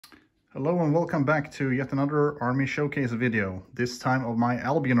Hello and welcome back to yet another army showcase video, this time of my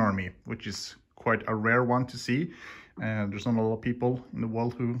Albion army, which is quite a rare one to see. There's not a lot of people in the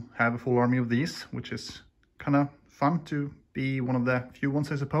world who have a full army of these, which is kind of fun to be one of the few ones,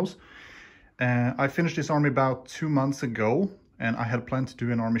 I suppose. I finished this army about 2 months ago, and I had planned to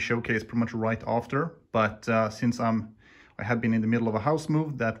do an army showcase pretty much right after, but since I had been in the middle of a house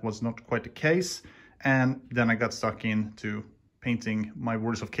move, that was not quite the case, and then I got stuck into painting my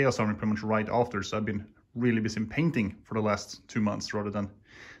Warriors of Chaos army pretty much right after, so I've been really busy painting for the last 2 months rather than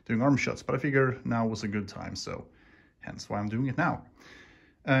doing arm shots, but I figure now was a good time, so hence why I'm doing it now.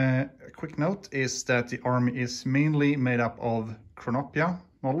 A quick note is that the army is mainly made up of Chronopia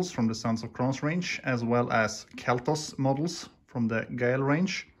models from the Sons of Kronos range, as well as Keltos models from the Gael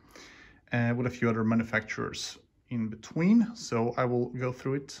range, with a few other manufacturers in between. So I will go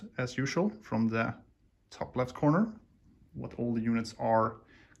through it as usual from the top left corner, what all the units are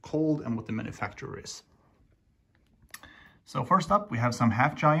called and what the manufacturer is. So first up we have some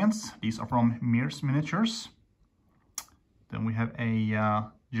half giants. These are from Mears Miniatures. Then we have a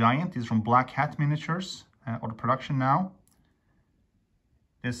giant. These are from Black Hat Miniatures, out of production now.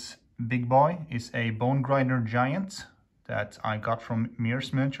 This big boy is a Bone Grinder giant that I got from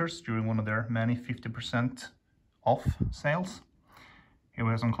Mears Miniatures during one of their many 50% off sales. Here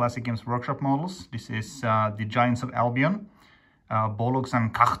we have some Classic Games Workshop models. This is the Giants of Albion, Bologs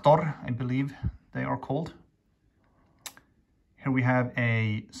and Kachtor, I believe they are called. Here we have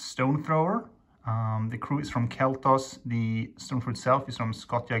a Stone Thrower. The crew is from Keltos. The Stone Thrower itself is from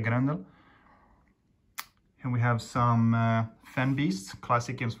Skotja Grendel. Here we have some Fen Beasts,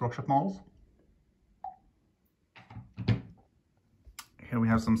 Classic Games Workshop models. Here we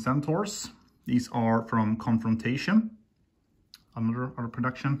have some Centaurs. These are from Confrontation, another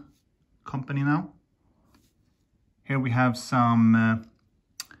production company now. Here we have some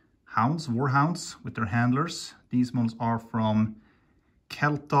hounds, warhounds with their handlers. These models are from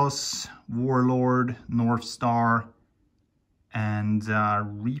Keltos, Warlord, North Star, and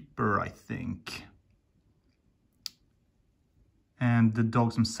Reaper, I think. And the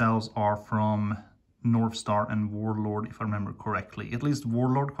dogs themselves are from North Star and Warlord, if I remember correctly. At least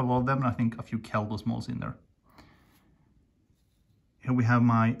Warlord, quite a lot of them, and I think a few Keltos models in there. Here we have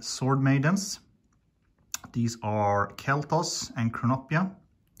my Sword Maidens. These are Keltos and Chronopia.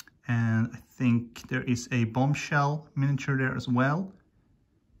 And I think there is a Bombshell miniature there as well.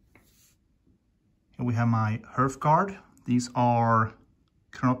 Here we have my Hearthguard. These are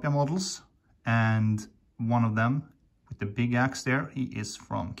Chronopia models, and one of them with the big axe there, he is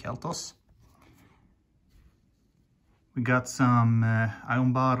from Keltos. We got some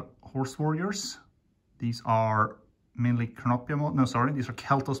Ionbar Horse Warriors. These are mainly Chronopia models. No, sorry, these are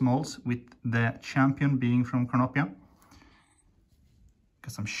Keltos models with the champion being from Chronopia.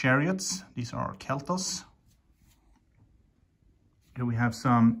 Got some Chariots. These are Keltos. Here we have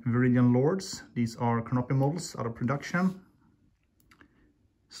some Viridian Lords. These are Chronopia models out of production.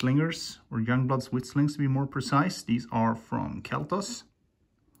 Slingers, or Youngbloods Witslings to be more precise. These are from Keltos.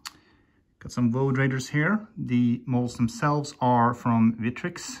 Got some Void Raiders here. The models themselves are from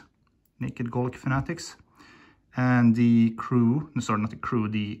Vitrix, Naked Golok Fanatics. And the crew, no, sorry, not the crew,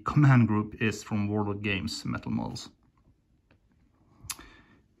 the command group is from Warlord Games, metal models.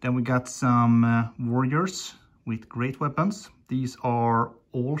 Then we got some warriors with great weapons. These are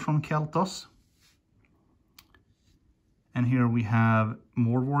all from Keltos. And here we have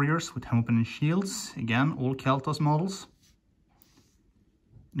more warriors with helmet and shields. Again, all Keltos models.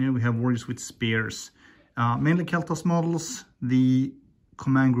 And here we have warriors with spears. Mainly Keltos models. The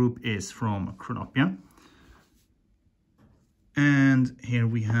command group is from Chronopia. And here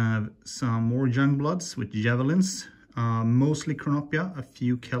we have some more Youngbloods with javelins. Mostly Chronopia, a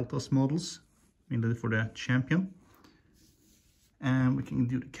few Keltos models, mainly for the champion. And we can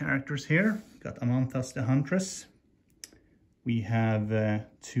do the characters here. Got Amanthas the Huntress. We have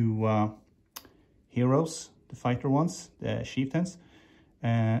two heroes, the fighter ones, the chieftains.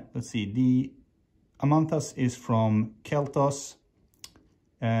 Let's see, the Amanthas is from Keltos.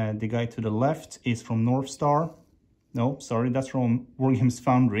 The guy to the left is from North Star. No, sorry, that's from Wargames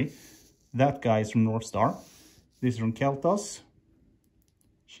Foundry. That guy is from North Star. This is from Keltos.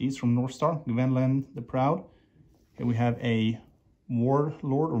 She's from North Star, Gwenlyn the Proud. Here we have a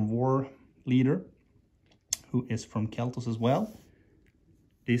warlord or war leader who is from Keltos as well.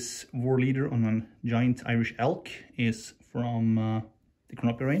 This war leader on a giant Irish elk is from the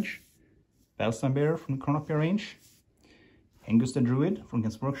Chronopia range. Belstine Bearer from the Chronopia range. Hengus the Druid from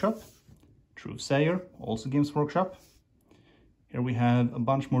Games Workshop. Truth Sayer, also Games Workshop. Here we have a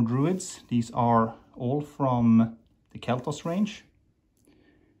bunch more druids. These are all from the Keltos range.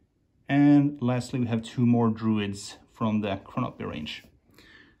 And lastly, we have 2 more druids from the Chronopia range.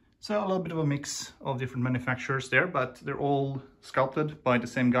 So a little bit of a mix of different manufacturers there, but they're all sculpted by the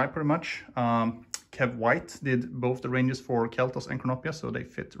same guy pretty much. Kev White did both the ranges for Keltos and Chronopia, so they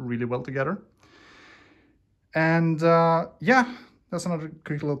fit really well together. And yeah, that's another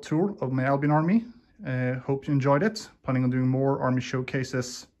quick little tour of my Albion army. Hope you enjoyed it. Planning on doing more army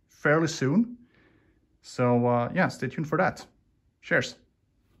showcases fairly soon. So yeah, stay tuned for that. Cheers.